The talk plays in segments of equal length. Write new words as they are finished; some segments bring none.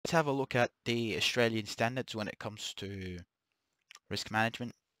let's have a look at the Australian standards when it comes to risk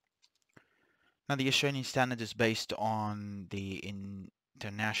management. Now, the Australian standard is based on the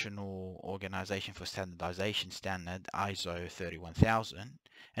International Organization for Standardization standard, ISO 31000,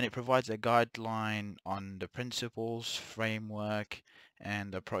 and it provides a guideline on the principles, framework,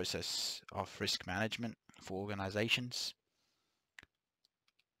 and the process of risk management for organizations.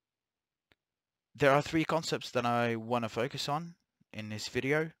 There are three concepts that I want to focus on in this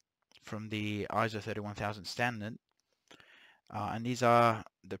video from the ISO 31000 standard, and these are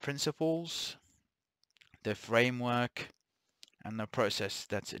the principles, the framework, and the process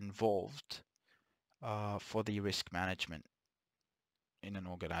that's involved for the risk management in an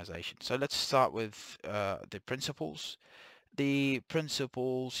organization. So let's start with the principles. The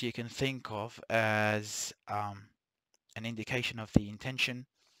principles you can think of as an indication of the intention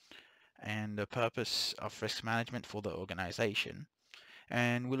and the purpose of risk management for the organization.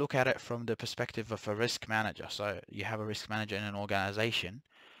 And we look at it from the perspective of a risk manager. So you have a risk manager in an organization.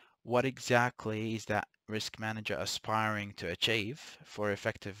 What exactly is that risk manager aspiring to achieve for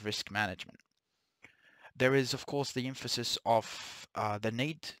effective risk management? There is, of course, the emphasis of the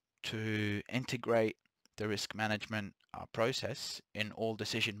need to integrate the risk management process in all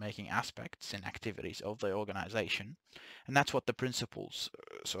decision-making aspects and activities of the organization, and that's what the principles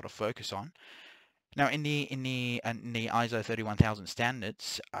sort of focus on. Now, in the ISO 31000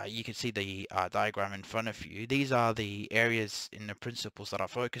 standards, you can see the diagram in front of you. These are the areas in the principles that are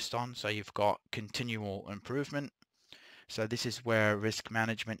focused on. So you've got continual improvement. So this is where risk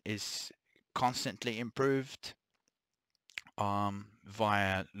management is constantly improved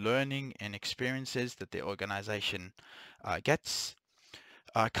via learning and experiences that the organization gets.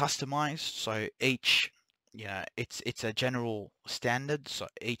 Customized, so each it's a general standard, so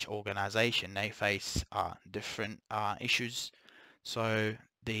each organization, they face different issues, so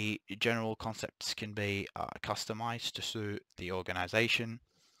the general concepts can be customized to suit the organization.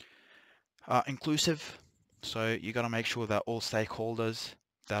 Inclusive, so you got to make sure that all stakeholders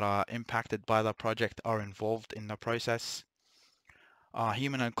that are impacted by the project are involved in the process.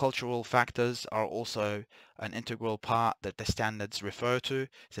 Human and cultural factors are also an integral part that the standards refer to.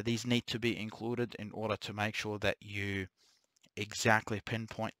 So these need to be included in order to make sure that you exactly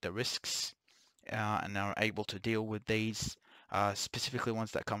pinpoint the risks and are able to deal with these, specifically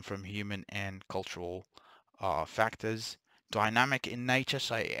ones that come from human and cultural factors. Dynamic in nature,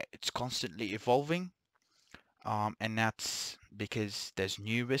 so it's constantly evolving. And that's because there's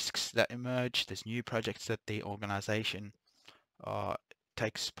new risks that emerge, there's new projects that the organization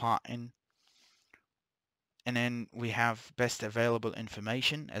takes part in. And then we have best available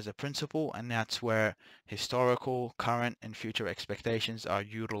information as a principle, and that's where historical, current, and future expectations are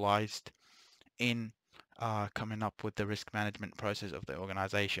utilized in coming up with the risk management process of the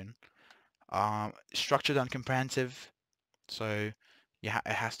organization. Structured and comprehensive, so it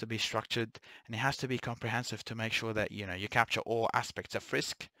has to be structured and it has to be comprehensive to make sure that you capture all aspects of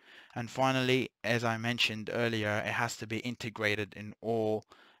risk. And finally, as I mentioned earlier, it has to be integrated in all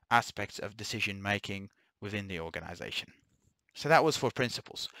aspects of decision making within the organization. So that was for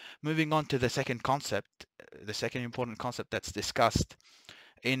principles. Moving on to the second concept, the second important concept that's discussed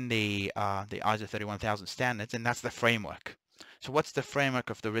in the ISO 31000 standards, and that's the framework. So what's the framework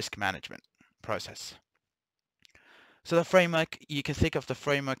of the risk management process? So the framework, you can think of the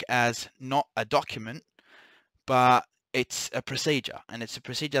framework as not a document, but it's a procedure, and it's a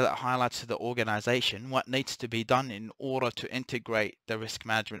procedure that highlights to the organization what needs to be done in order to integrate the risk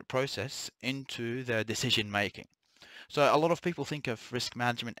management process into their decision making. So a lot of people think of risk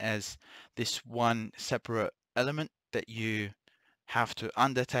management as this one separate element that you have to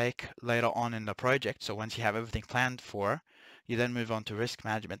undertake later on in the project. So once you have everything planned for, you then move on to risk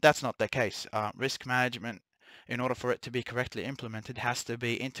management. That's not the case. Risk management, in order for it to be correctly implemented, has to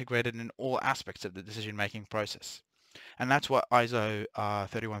be integrated in all aspects of the decision-making process. And that's what ISO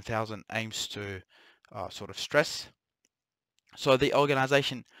 31000 aims to sort of stress. So the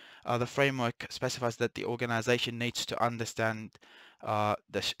organization, the framework specifies that the organization needs to understand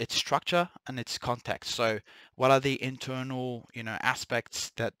its structure and its context. So what are the internal,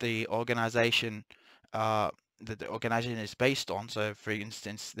 aspects that the organization is based on? So for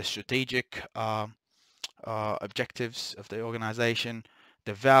instance, the strategic objectives of the organization,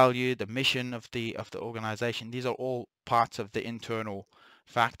 the value, the mission of the organization. These are all parts of the internal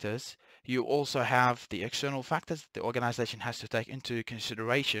factors. You also have the external factors the organization has to take into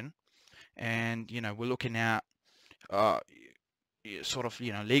consideration, and we're looking at sort of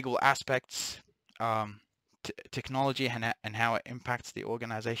legal aspects, technology, and how it impacts the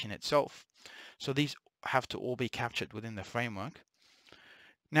organization itself. So these have to all be captured within the framework.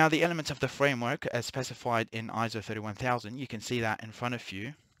 Now, the elements of the framework as specified in ISO 31000, you can see that in front of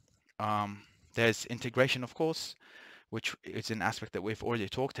you. There's integration, of course, which is an aspect that we've already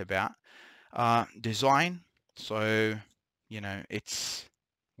talked about. Design, so it's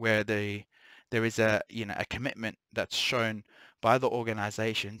where there is a a commitment that's shown by the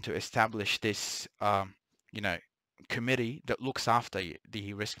organization to establish this committee that looks after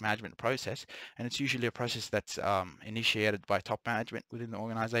the risk management process, and it's usually a process that's initiated by top management within the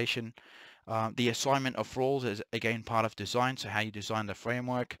organization. The assignment of roles is again part of design, so how you design the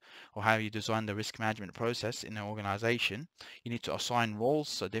framework or how you design the risk management process in an organization. You need to assign roles,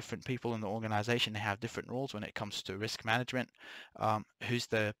 so different people in the organization have different roles when it comes to risk management. Who's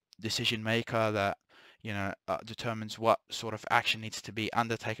the decision maker that determines what sort of action needs to be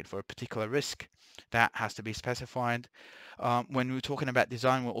undertaken for a particular risk? That has to be specified. When we're talking about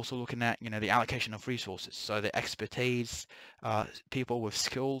design, we're also looking at the allocation of resources, so the expertise, people with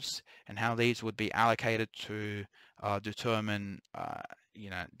skills, and how these would be allocated to determine a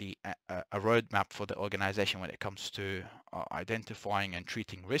roadmap for the organization when it comes to identifying and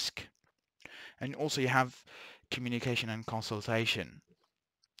treating risk. And also you have communication and consultation,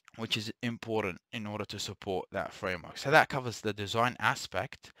 which is important in order to support that framework. So that covers the design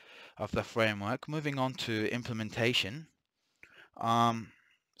aspect of the framework. Moving on to implementation.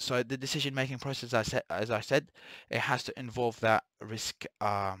 So the decision-making process, as I said, it has to involve that risk,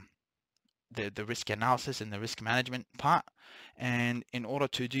 the risk analysis and the risk management part. And in order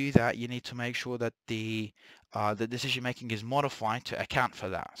to do that, you need to make sure that the decision-making is modified to account for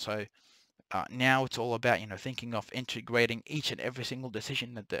that. So now it's all about thinking of integrating each and every single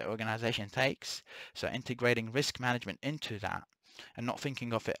decision that the organization takes, so integrating risk management into that and not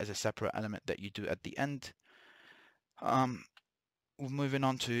thinking of it as a separate element that you do at the end. Moving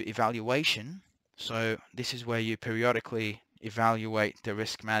on to evaluation. So this is where you periodically evaluate the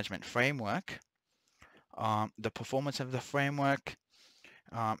risk management framework, the performance of the framework,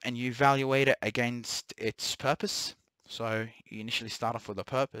 and you evaluate it against its purpose. So you initially start off with a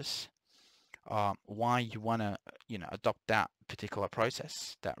purpose, why you want to adopt that particular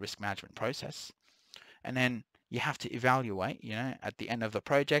process, that risk management process, and then you have to evaluate at the end of the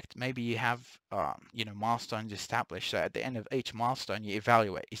project. Maybe you have milestones established, so at the end of each milestone you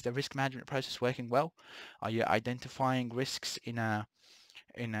evaluate, is the risk management process working well? Are you identifying risks in an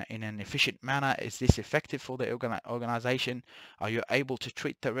efficient manner? Is this effective for the organization? Are you able to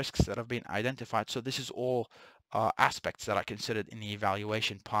treat the risks that have been identified? So this is all aspects that are considered in the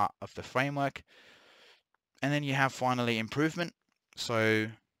evaluation part of the framework. And then you have finally improvement. So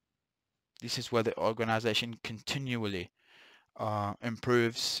this is where the organization continually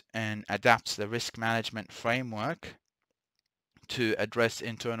improves and adapts the risk management framework to address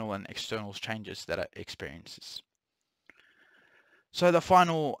internal and external changes that it experiences. So the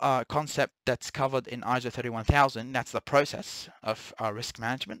final concept that's covered in ISO 31000, that's the process of risk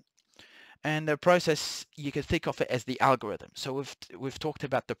management. And the process, you can think of it as the algorithm. So we've talked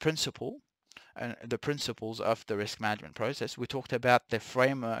about the principle and the principles of the risk management process. We talked about the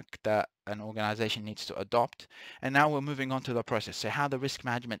framework that an organization needs to adopt. And now we're moving on to the process. So how the risk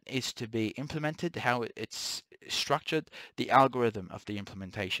management is to be implemented, how it's structured, the algorithm of the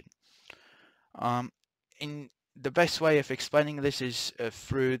implementation. In the best way of explaining this is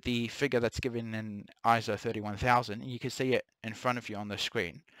through the figure that's given in ISO 31000. You can see it in front of you on the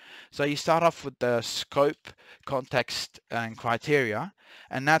screen. So you start off with the scope, context, and criteria,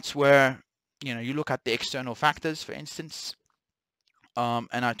 and that's where you look at the external factors, for instance.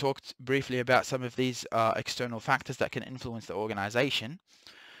 And I talked briefly about some of these external factors that can influence the organization.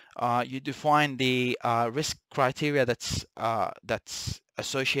 You define the risk criteria that's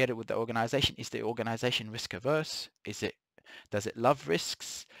associated with the organization. Is the organization risk averse? Does it love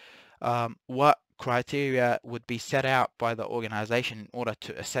risks? What criteria would be set out by the organization in order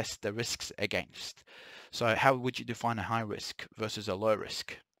to assess the risks against? So how would you define a high risk versus a low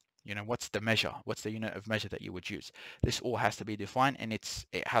risk? What's the measure? What's the unit of measure that you would use? This all has to be defined, and it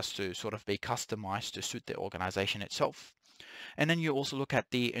has to sort of be customized to suit the organization itself. And then you also look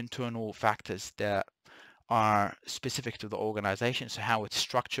at the internal factors that are specific to the organization. So how it's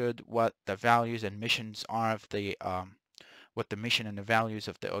structured, what the values and missions are of the what the mission and the values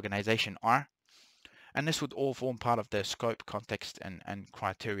of the organization are. And this would all form part of the scope, context, and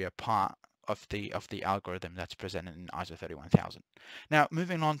criteria part of the algorithm that's presented in ISO 31000. Now,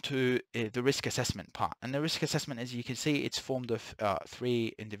 moving on to the risk assessment part. And the risk assessment, as you can see, it's formed of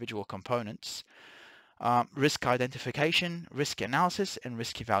 3 individual components. Risk identification, risk analysis, and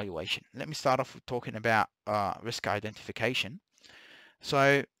risk evaluation. Let me start off with talking about risk identification.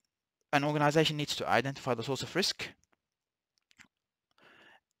 So an organization needs to identify the source of risk,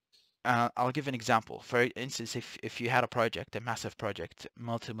 I'll give an example. For instance, if you had a project, a massive project,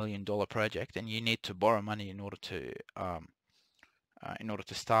 multi-million-dollar project, and you need to borrow money in order to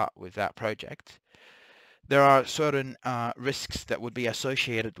start with that project, there are certain risks that would be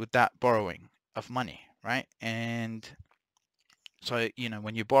associated with that borrowing of money, right? And so,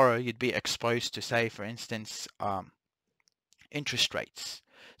 when you borrow, you'd be exposed to, say, for instance, interest rates.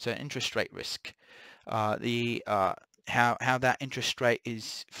 So interest rate risk, the how that interest rate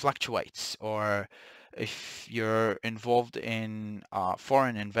is fluctuates, or if you're involved in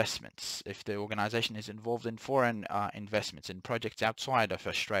foreign investments, if the organization is involved in foreign investments in projects outside of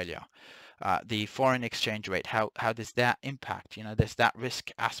Australia, the foreign exchange rate, how does that impact? There's that risk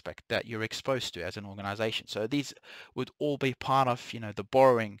aspect that you're exposed to as an organization. So these would all be part of, the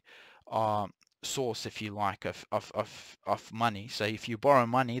borrowing source, if you like, of money. So if you borrow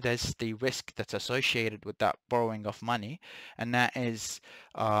money, there's the risk that's associated with that borrowing of money, and that is,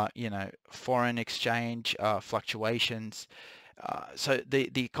 foreign exchange fluctuations. So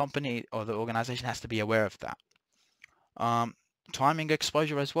the company or the organization has to be aware of that. Timing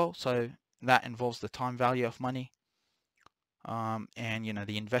exposure as well. So that involves the time value of money, and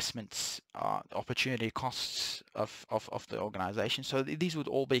the investments, opportunity costs of the organization. So these would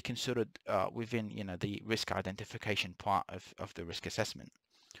all be considered within the risk identification part of the risk assessment.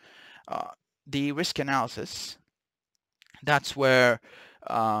 The risk analysis, that's where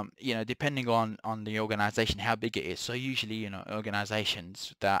depending on the organization, how big it is. So usually,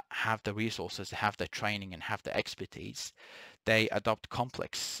 organizations that have the resources, have the training, and have the expertise, they adopt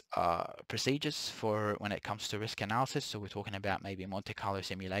complex procedures for when it comes to risk analysis. So we're talking about maybe Monte Carlo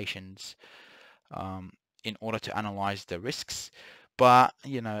simulations in order to analyze the risks. But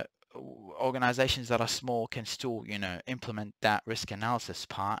organizations that are small can still implement that risk analysis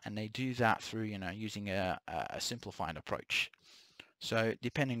part, and they do that through using a simplified approach. So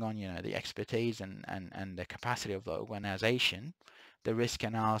depending on the expertise and the capacity of the organization, the risk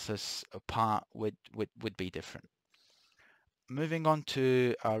analysis part would be different. Moving on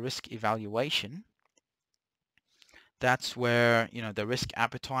to risk evaluation, that's where the risk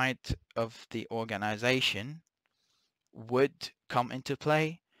appetite of the organization would come into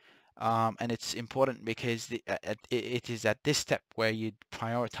play, and it's important because it is at this step where you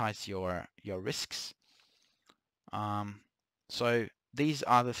prioritize your risks. So these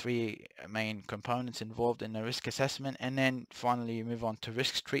are the three main components involved in the risk assessment, and then finally you move on to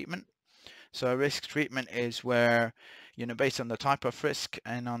risk treatment. So risk treatment is where, based on the type of risk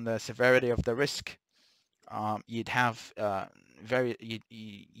and on the severity of the risk, you'd have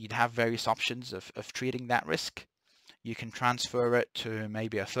you'd have various options of treating that risk. You can transfer it to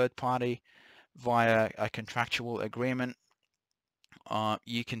maybe a third party via a contractual agreement.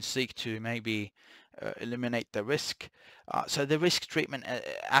 You can seek to maybe eliminate the risk. So the risk treatment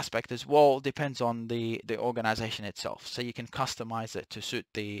aspect as well depends on the organization itself. So you can customize it to suit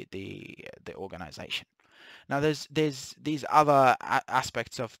the organization. Now there's these other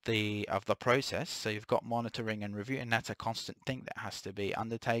aspects of the process. So you've got monitoring and review, and that's a constant thing that has to be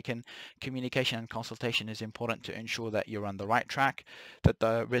undertaken. Communication and consultation is important to ensure that you're on the right track, that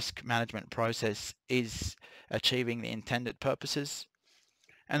the risk management process is achieving the intended purposes.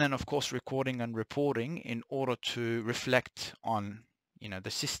 And then of course recording and reporting in order to reflect on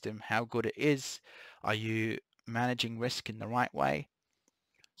the system, how good it is. Are you managing risk in the right way?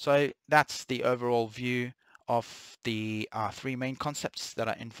 So that's the overall view of the three main concepts that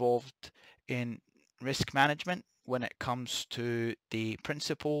are involved in risk management when it comes to the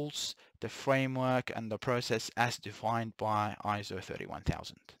principles, the framework, and the process as defined by ISO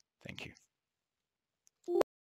 31000. Thank you.